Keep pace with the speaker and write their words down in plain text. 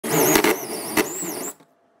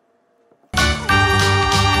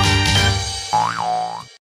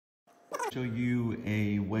Show you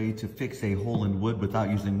a way to fix a hole in wood without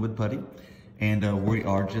using wood putty. And we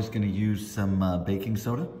are just gonna use some baking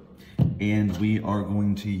soda. And we are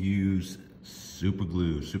going to use super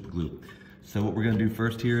glue. So what we're gonna do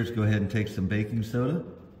first here is go ahead and take some baking soda.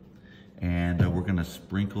 And we're gonna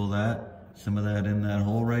sprinkle some of that in that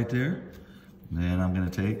hole right there. Then I'm gonna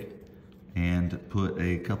take and put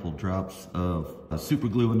a couple drops of super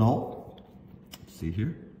glue in the hole. See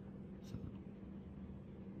here?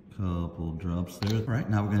 Couple drops there. All right,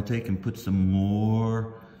 now we're gonna take and put some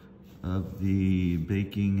more of the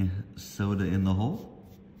baking soda in the hole.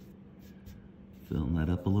 Filling that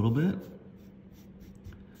up a little bit.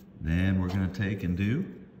 Then we're gonna take and do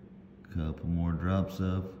a couple more drops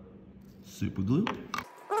of super glue.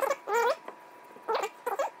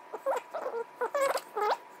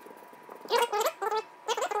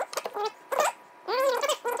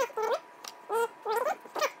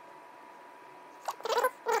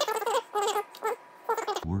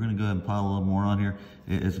 We're gonna go ahead and pile a little more on here.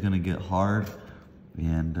 It is gonna get hard,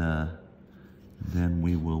 and then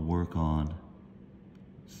we will work on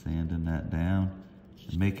sanding that down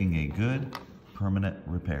and making a good permanent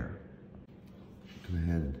repair. Go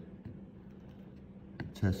ahead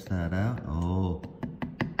and test that out. Oh,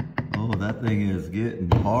 that thing is getting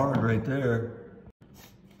hard right there.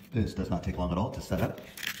 This does not take long at all to set up.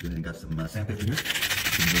 Go ahead and got some sandpaper here.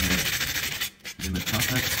 In the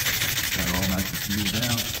contact. Got it all nice and smooth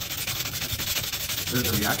down. There's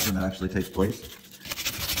a reaction that actually takes place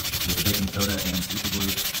with the baking soda and super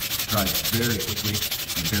glue. Dries very quickly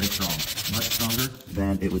and very strong. Much stronger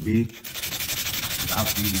than it would be without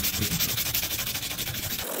the baking soda.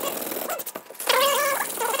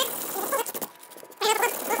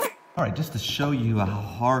 All right, just to show you how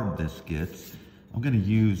hard this gets, I'm gonna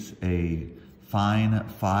use a fine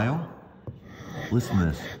file. Listen to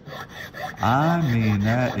this. I mean,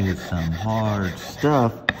 that is some hard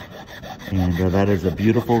stuff. And that is a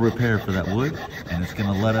beautiful repair for that wood. And it's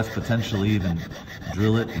gonna let us potentially even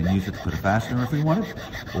drill it and use it to put a fastener if we wanted.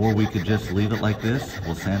 Or we could just leave it like this.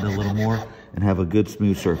 We'll sand it a little more and have a good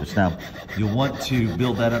smooth surface. Now, you'll want to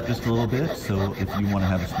build that up just a little bit. So if you wanna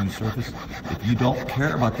have a smooth surface, if you don't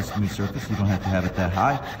care about the smooth surface, you don't have to have it that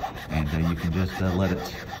high. And you can just let it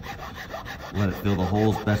fill the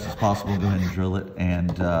hole as best as possible. Go ahead and drill it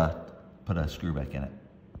and put a screw back in it.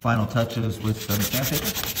 Final touches with some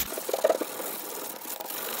sandpaper.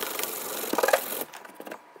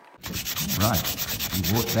 All right,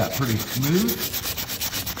 we've worked that pretty smooth.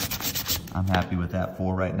 I'm happy with that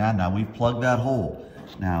for right now. Now we've plugged that hole.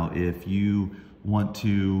 Now if you want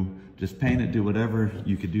to just paint it, do whatever,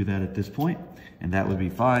 you could do that at this point, and that would be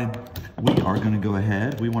fine. We are gonna go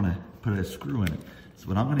ahead, we wanna put a screw in it. So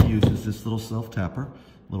what I'm gonna use is this little self-tapper,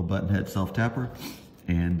 little button head self-tapper,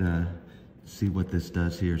 and see what this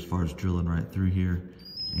does here as far as drilling right through here,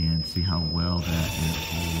 and see how well that it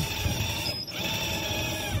holds.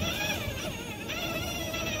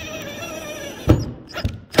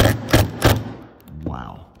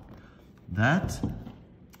 Wow, that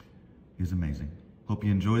is amazing. Hope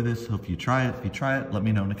you enjoy this, hope you try it. If you try it, let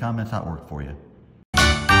me know in the comments how it worked for you.